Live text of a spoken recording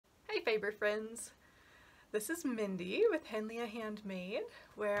Fiber friends, this is Mindy with Henlia Handmade,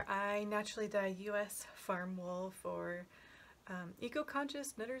 where I naturally dye US farm wool for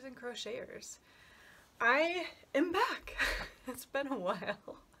eco-conscious knitters and crocheters. I am back. It's been a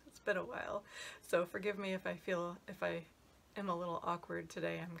while. So forgive me if I am a little awkward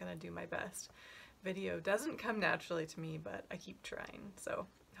today. I'm gonna do my best. Video doesn't come naturally to me, but I keep trying, so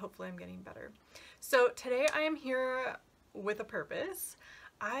hopefully I'm getting better. So today I am here with a purpose.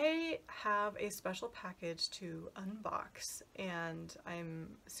 I have a special package to unbox, and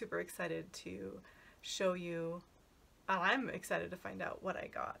I'm super excited to show you. I'm excited to find out what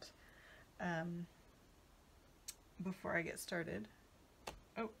I got. Before I get started,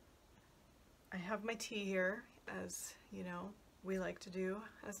 I have my tea here, as you know we like to do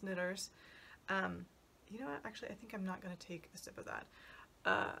as knitters. You know what, actually I think I'm not going to take a sip of that.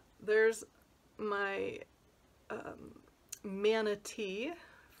 There's my Manatea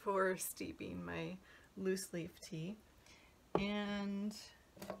for steeping my loose leaf tea, and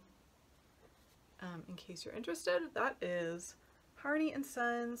in case you're interested, that is Harney &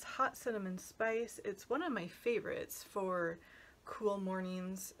 Sons Hot Cinnamon Spice. It's one of my favorites for cool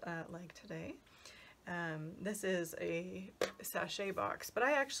mornings like today. This is a sachet box, but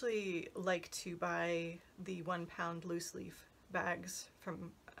I actually like to buy the 1 pound loose leaf bags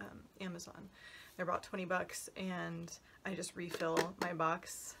from Amazon. They're about 20 bucks, and I just refill my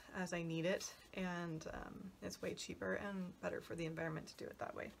box as I need it, and it's way cheaper and better for the environment to do it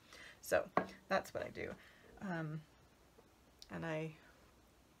that way. So that's what I do. And I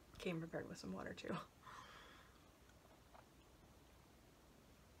came prepared with some water too.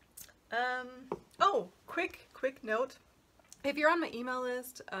 Oh, quick note. If you're on my email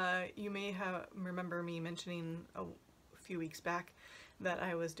list, you may remember me mentioning a few weeks back that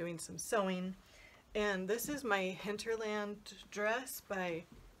I was doing some sewing. And this is my Hinterland dress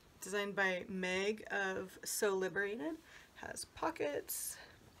designed by Meg of Sew Liberated. Has pockets.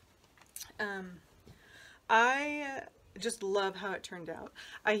 I just love how it turned out.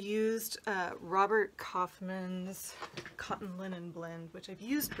 I used Robert Kaufmann's cotton linen blend, which I've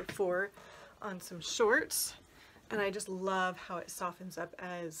used before on some shorts, and I just love how it softens up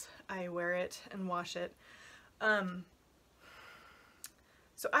as I wear it and wash it.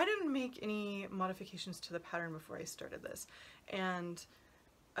 So I didn't make any modifications to the pattern before I started this, and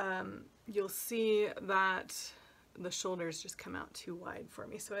you'll see that the shoulders just come out too wide for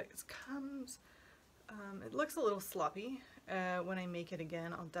me, so it comes, it looks a little sloppy. When I make it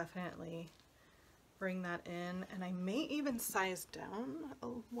again, I'll definitely bring that in, and I may even size down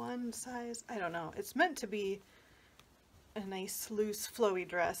one size. I don't know. It's meant to be a nice loose flowy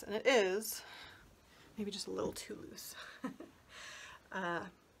dress, and it is maybe just a little too loose.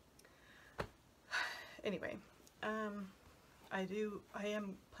 Anyway, I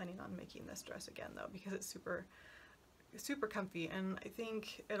am planning on making this dress again though, because it's super comfy, and I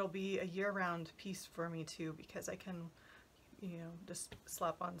think it'll be a year-round piece for me too, because I can, you know, just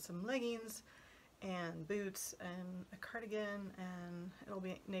slap on some leggings and boots and a cardigan, and it'll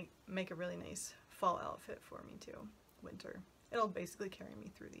make a really nice fall outfit for me too. Winter. It'll basically carry me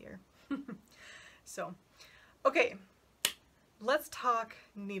through the year. So, okay. Let's talk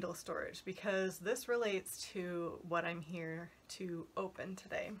needle storage, because this relates to what I'm here to open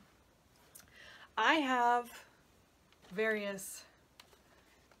today. I have various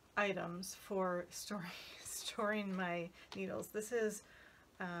items for storing my needles. This is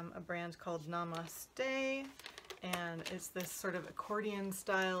a brand called Namaste, and it's this sort of accordion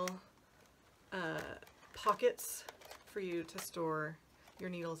style pockets for you to store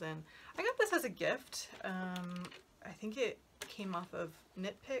your needles in. I got this as a gift. I think it came off of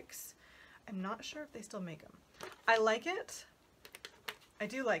Knit Picks. I'm not sure if they still make them. I like it. I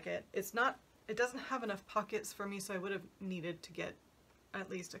do like it. It doesn't have enough pockets for me, so I would have needed to get at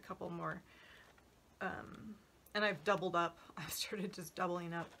least a couple more. And I've doubled up. I've started just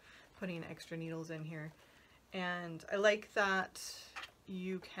doubling up, putting extra needles in here. And I like that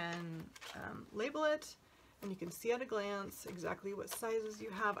you can label it, and you can see at a glance exactly what sizes you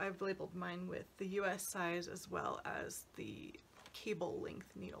have. I've labeled mine with the US size as well as the cable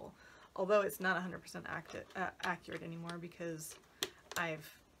length needle, although it's not 100% accurate anymore, because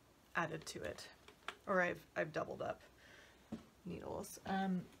I've added to it, or I've doubled up needles.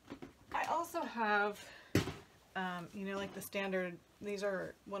 I also have, you know, like the standard, these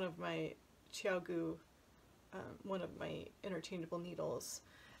are one of my Chiaogu, one of my interchangeable needles.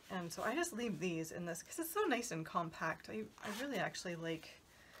 And so I just leave these in this because it's so nice and compact. I really actually like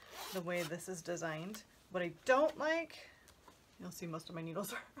the way this is designed. What I don't like you'll see most of my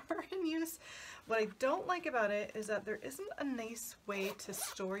needles are in use. What I don't like about it is that there isn't a nice way to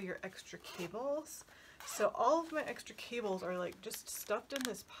store your extra cables. So all of my extra cables are like just stuffed in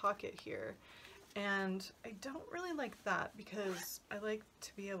this pocket here. And I don't really like that because I like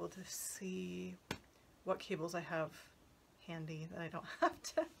to be able to see what cables I have handy that I don't have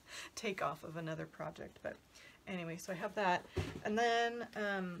to take off of another project. But anyway, so I have that. And then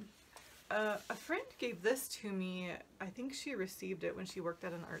a friend gave this to me. I think she received it when she worked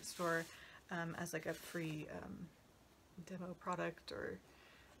at an art store as like a free demo product, or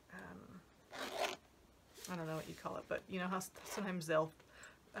I don't know what you call it, but you know how sometimes they'll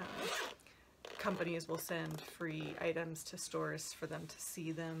companies will send free items to stores for them to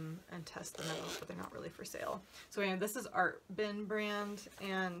see them and test them out, but they're not really for sale. So anyway, this is Art Bin brand,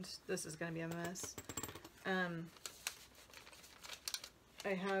 and this is going to be a mess.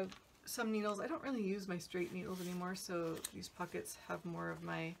 I have some needles. I don't really use my straight needles anymore, so these pockets have more of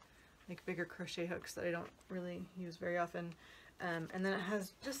my like bigger crochet hooks that I don't really use very often. And then it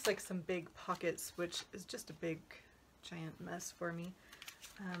has just like some big pockets, which is just a big giant mess for me.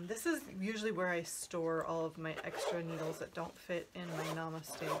 This is usually where I store all of my extra needles that don't fit in my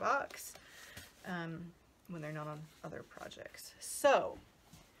Namaste box when they're not on other projects. So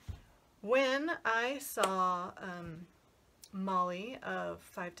when I saw Molly of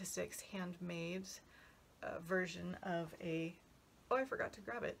 5 to 6 Handmade version of a, oh, I forgot to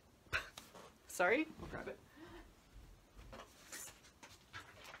grab it. Sorry, I'll grab it.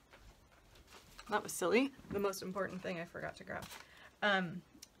 That was silly. The most important thing I forgot to grab.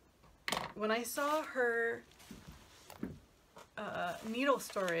 When I saw her needle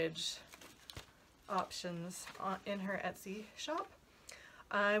storage options in her Etsy shop,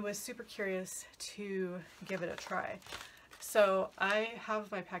 I was super curious to give it a try. So I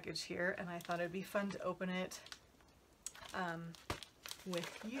have my package here, and I thought it'd be fun to open it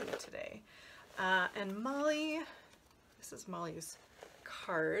with you today. And Molly, this is Molly's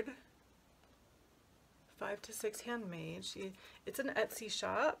card. 5 to 6 Handmade. It's an Etsy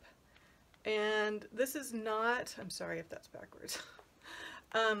shop, and this is not, I'm sorry if that's backwards.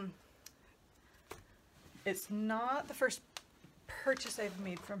 It's not the first purchase I've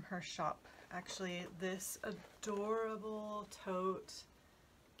made from her shop. Actually, this adorable tote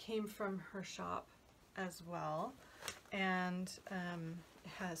came from her shop as well, and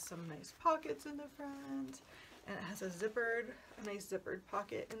it has some nice pockets in the front, and it has a nice zippered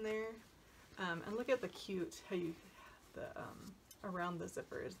pocket in there. And look at the cute, how around the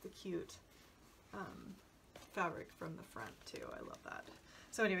zipper is the cute fabric from the front too. I love that.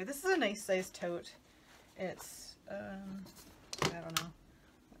 So anyway, this is a nice sized tote. It's, I don't know,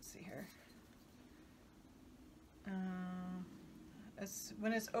 let's see here.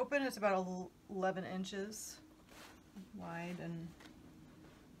 When it's open, it's about 11 inches wide and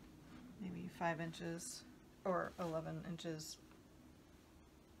maybe 5 inches or 11 inches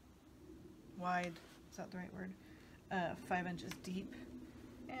wide, is that the right word? 5 inches deep,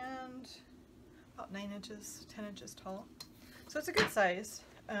 and about 9 inches, 10 inches tall. So it's a good size.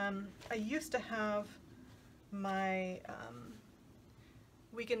 I used to have my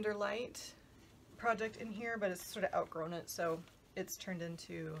Weekender Light project in here, but it's sort of outgrown it, so it's turned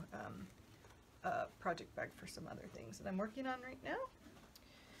into a project bag for some other things that I'm working on right now.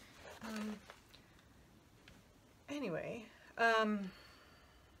 Anyway,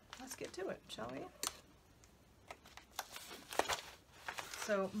 let's get to it, shall we?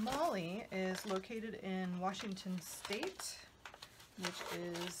 So Molly is located in Washington State, which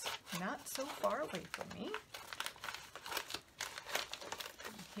is not so far away from me.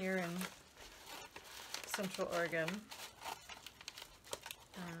 I'm here in Central Oregon.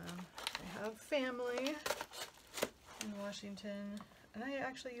 I have family in Washington, and I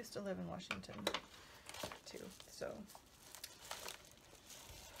actually used to live in Washington too, so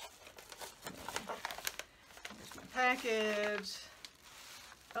here's my package.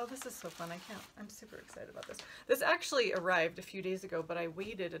 Oh, this is so fun. I'm super excited about this. This actually arrived a few days ago, but I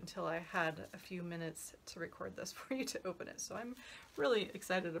waited until I had a few minutes to record this for you to open it. So I'm really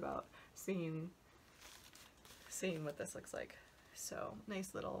excited about seeing what this looks like. So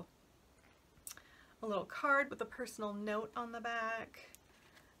nice a little card with a personal note on the back,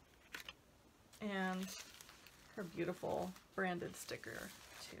 and her beautiful branded sticker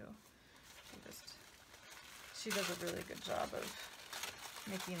too. She does a really good job of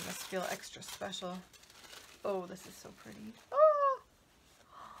making this feel extra special. Oh, this is so pretty. Oh,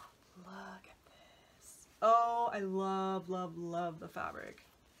 look at this. Oh, I love, love, love the fabric.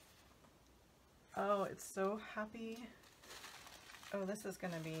 Oh, it's so happy. Oh, this is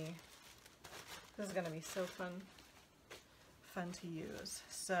gonna be so fun to use.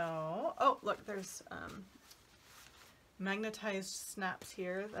 So, oh look, there's magnetized snaps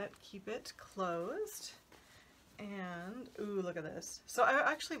here that keep it closed. And, ooh, look at this. So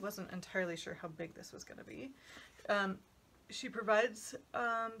I actually wasn't entirely sure how big this was going to be. She provides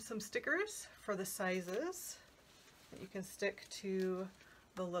some stickers for the sizes that you can stick to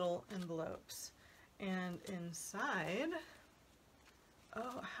the little envelopes. And inside,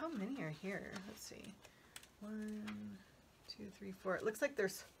 oh, how many are here? Let's see. 1, 2, 3, 4. It looks like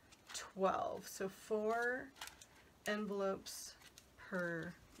there's 12. So 4 envelopes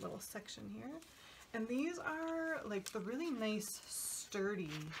per little section here. And these are like the really nice, sturdy,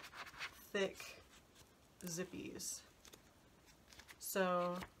 thick zippies.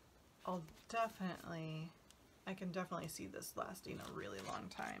 So I can definitely see this lasting a really long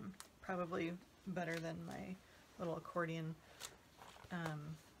time. Probably better than my little accordion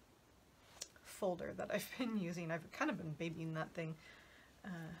folder that I've been using. I've kind of been babying that thing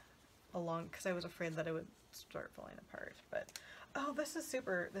along because I was afraid that it would start falling apart. But oh, this is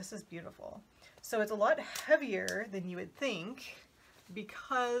super, this is beautiful. So it's a lot heavier than you would think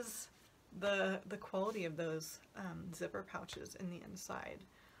because the quality of those zipper pouches in the inside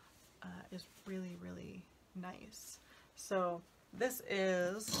is really, really nice. So this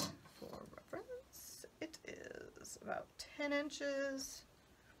is, for reference, it is about 10 inches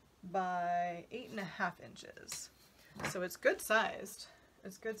by 8.5 inches. So it's good sized.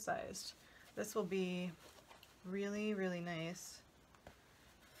 It's good sized. This will be really, really nice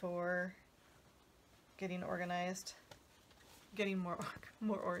for getting organized, getting more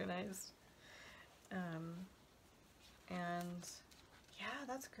organized. And yeah,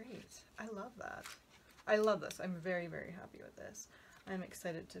 that's great. I love that. I love this. I'm very, very happy with this. I'm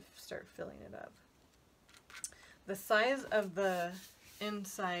excited to start filling it up. The size of the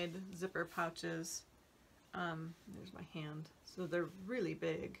inside zipper pouches, there's my hand, so they're really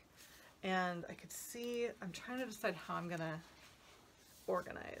big. And I could see, I'm trying to decide how I'm gonna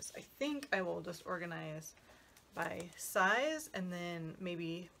organize. I think I will just organize by size and then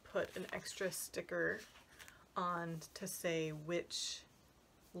maybe put an extra sticker on to say which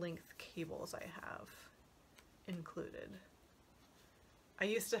length cables I have included. I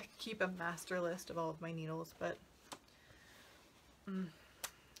used to keep a master list of all of my needles, but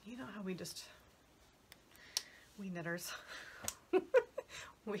you know how we knitters,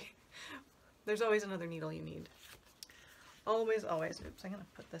 there's always another needle you need. Always, always. Oops, I'm gonna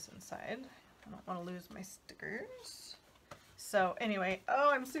put this inside. I don't want to lose my stickers. So anyway, oh,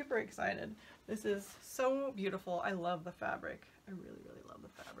 I'm super excited. This is so beautiful. I love the fabric. I really, really love the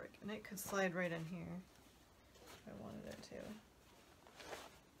fabric. And it could slide right in here if I wanted it to.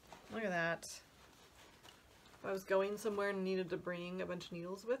 Look at that. If I was going somewhere and needed to bring a bunch of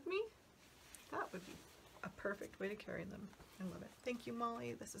needles with me, that would be a perfect way to carry them. I love it. Thank you,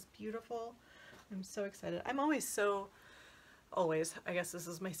 Molly. This is beautiful. I'm so excited. I'm always, I guess this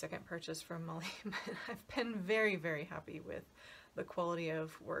is my second purchase from Molly, but I've been very, very happy with the quality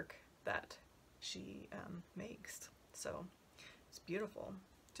of work that she makes. So it's beautiful,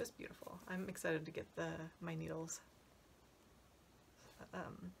 just beautiful. I'm excited to get my needles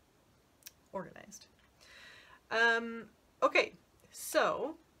organized. Okay,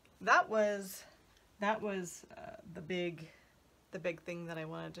 so that was the big thing that I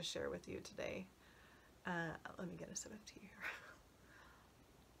wanted to share with you today. Let me get a sip of tea here.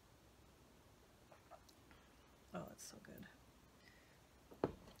 Oh, it's so good.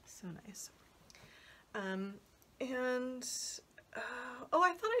 So nice. Oh,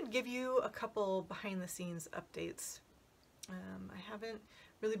 I thought I'd give you a couple behind the scenes updates. I haven't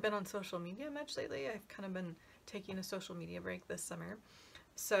really been on social media much lately. I've kind of been taking a social media break this summer.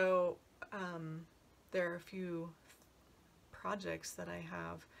 So there are a few projects that I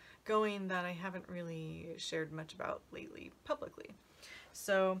have going that I haven't really shared much about lately publicly.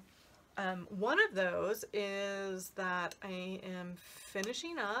 So one of those is that I am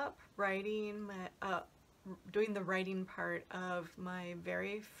finishing up writing doing the writing part of my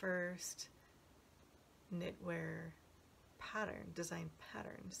very first knitwear design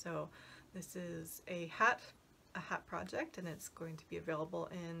pattern. So this is a hat project, and it's going to be available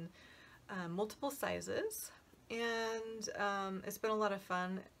in multiple sizes. And it's been a lot of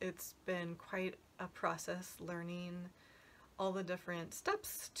fun. It's been quite a process learning all the different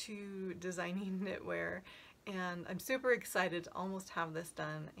steps to designing knitwear, and I'm super excited to almost have this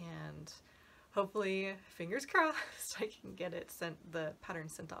done, and hopefully, fingers crossed, I can get it the pattern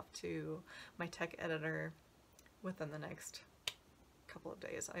sent off to my tech editor within the next couple of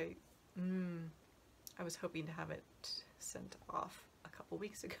days. I was hoping to have it sent off a couple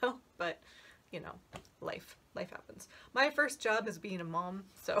weeks ago, but you know, life happens. My first job is being a mom,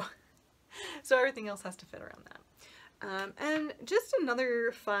 so everything else has to fit around that. And just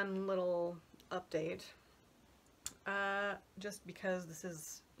another fun little update, just because this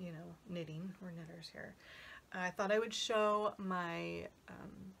is, you know, knitting, we're knitters here. I thought I would show my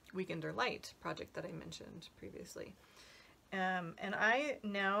Weekender Light project that I mentioned previously. And I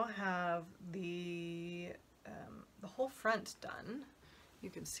now have the whole front done. You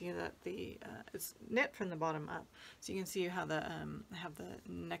can see that it's knit from the bottom up, so you can see how I have the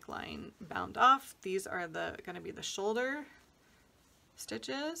neckline bound off. These are going to be the shoulder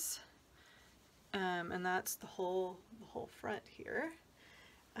stitches, and that's the whole front here.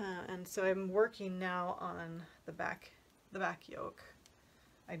 And so I'm working now on the back yoke.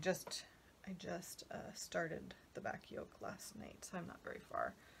 I just started the back yoke last night, so I'm not very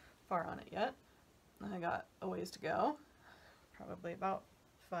far on it yet. I got a ways to go, probably about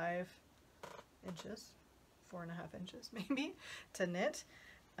 5 inches, 4.5 inches maybe, to knit.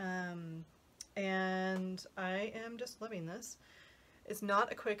 And I am just loving this. It's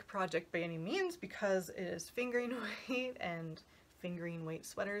not a quick project by any means because it is fingering weight, and fingering weight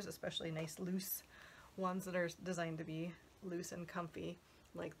sweaters, especially nice loose ones that are designed to be loose and comfy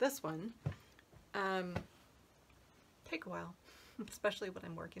like this one, take a while, especially when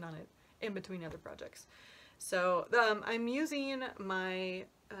I'm working on it in between other projects. So I'm using my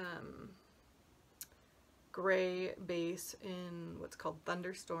gray base in what's called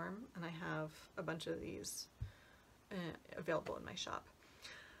Thunderstorm, and I have a bunch of these available in my shop.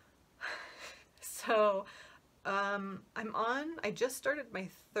 So I just started my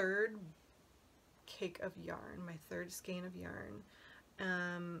third cake of yarn, my third skein of yarn.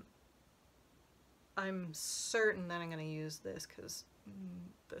 I'm certain that I'm going to use this because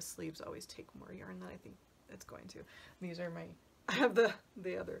the sleeves always take more yarn than I think it's going to. These are my, I have I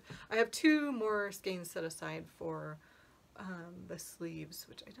have 2 more skeins set aside for the sleeves,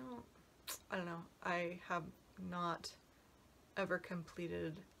 which I don't know. I have not ever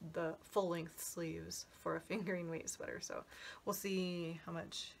completed the full-length sleeves for a fingering weight sweater, so we'll see how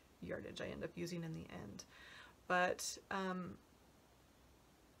much yardage I end up using in the end. But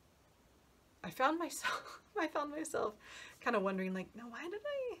I found myself kind of wondering, like, no, why did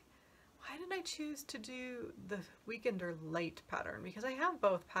I choose to do the Weekender Light pattern? Because I have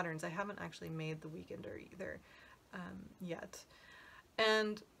both patterns. I haven't actually made the Weekender either yet.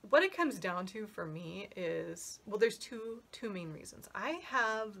 And what it comes down to for me is, well, there's two main reasons. I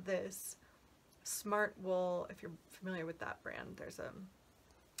have this Smart Wool, if you're familiar with that brand, there's a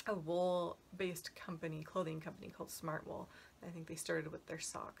wool-based clothing company called Smart Wool. I think they started with their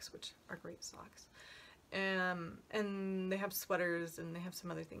socks, which are great socks. And they have sweaters and they have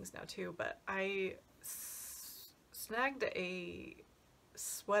some other things now too, but I snagged a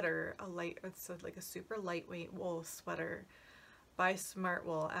sweater, it's like a super lightweight wool sweater by Smart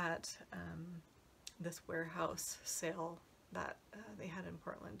Wool at this warehouse sale that they had in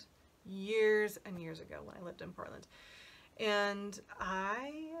Portland years and years ago when I lived in Portland. And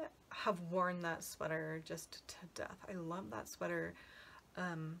I have worn that sweater just to death. I love that sweater.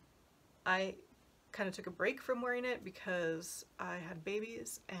 I kind of took a break from wearing it because I had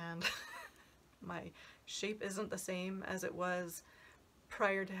babies and my shape isn't the same as it was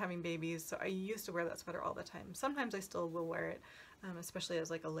prior to having babies, so I used to wear that sweater all the time. Sometimes I still will wear it, especially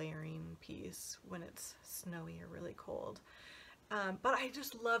as like a layering piece when it's snowy or really cold. But I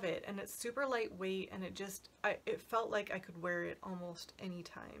just love it, and it's super lightweight, and it felt like I could wear it almost any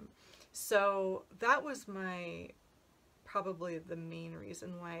time. So that was probably the main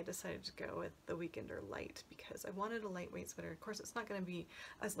reason why I decided to go with the Weekender Light, because I wanted a lightweight sweater. Of course, it's not going to be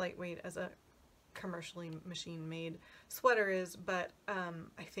as lightweight as a commercially machine-made sweater is, but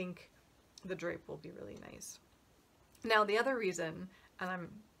I think the drape will be really nice. Now, the other reason, and I'm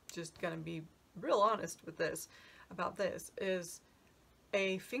just going to be real honest with this, about this, is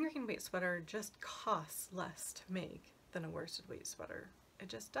a fingering weight sweater just costs less to make than a worsted weight sweater. It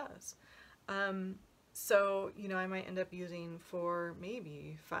just does. So, you know, I might end up using for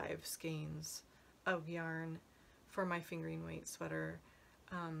maybe 5 skeins of yarn for my fingering weight sweater,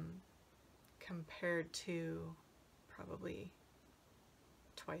 compared to probably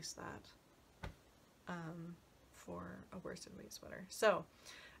twice that for a worsted weight sweater. So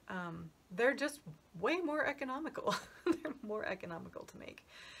they're just way more economical. They're more economical to make.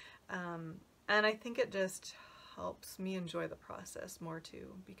 And I think it just helps me enjoy the process more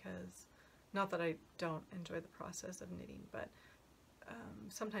too, because not that I don't enjoy the process of knitting, but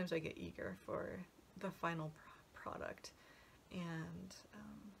sometimes I get eager for the final product, and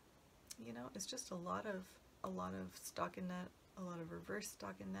you know, it's just a lot of stockinette, a lot of reverse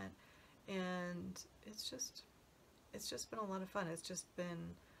stockinette, and it's just been a lot of fun. It's just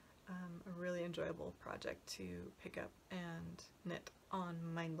been a really enjoyable project to pick up and knit on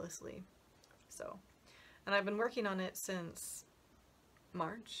mindlessly. So, and I've been working on it since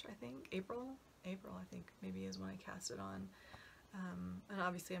March, I think, April I think maybe is when I cast it on. And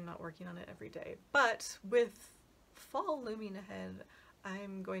obviously I'm not working on it every day, but with fall looming ahead,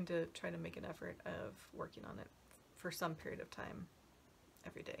 I'm going to try to make an effort of working on it for some period of time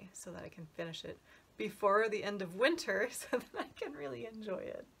every day so that I can finish it before the end of winter so that I can really enjoy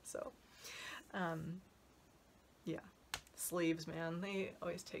it. So, yeah, sleeves, man, they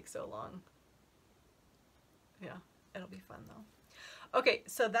always take so long. Yeah, it'll be fun though. Okay,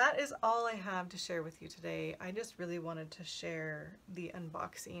 so that is all I have to share with you today. I just really wanted to share the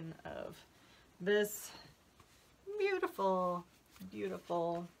unboxing of this beautiful,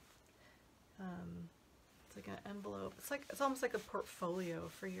 beautiful, it's like an envelope. It's almost like a portfolio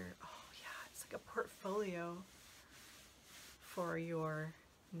for your, oh yeah, it's like a portfolio for your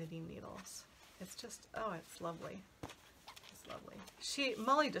knitting needles. It's just, oh, it's lovely. It's lovely.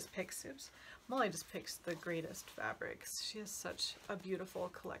 Molly just picks the greatest fabrics. She has such a beautiful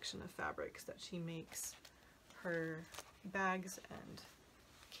collection of fabrics that she makes her bags and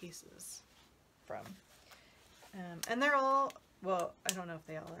cases from. And they're all, well, I don't know if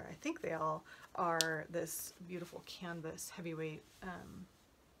they all are. I think they all are this beautiful canvas, heavyweight.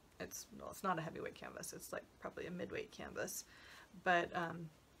 It's not a heavyweight canvas. It's like probably a midweight canvas, but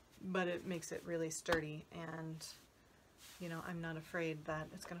it makes it really sturdy, and you know, I'm not afraid that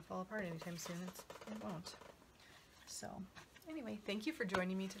it's going to fall apart anytime soon. It won't. So anyway, thank you for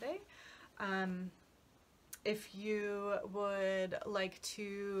joining me today. If you would like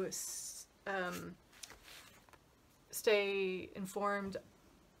to stay informed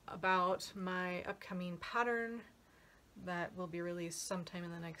about my upcoming pattern that will be released sometime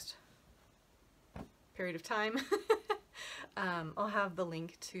in the next period of time, I'll have the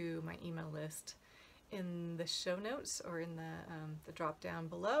link to my email list in the show notes or in the drop down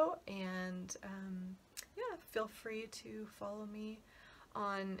below, and yeah, feel free to follow me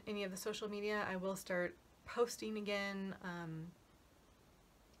on any of the social media. I will start posting again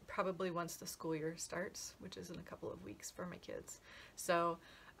probably once the school year starts, which is in a couple of weeks for my kids. So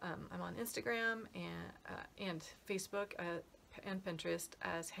I'm on Instagram and Facebook and Pinterest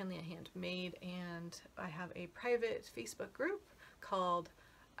as Henlia Handmade, and I have a private Facebook group called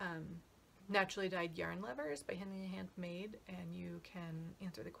Naturally Dyed Yarn Lovers by Henlia Handmade, and you can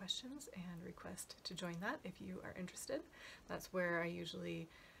answer the questions and request to join that if you are interested. That's where I usually,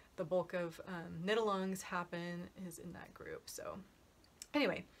 the bulk of knit-alongs happen is in that group. So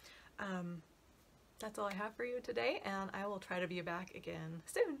anyway, that's all I have for you today, and I will try to be back again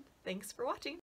soon. Thanks for watching.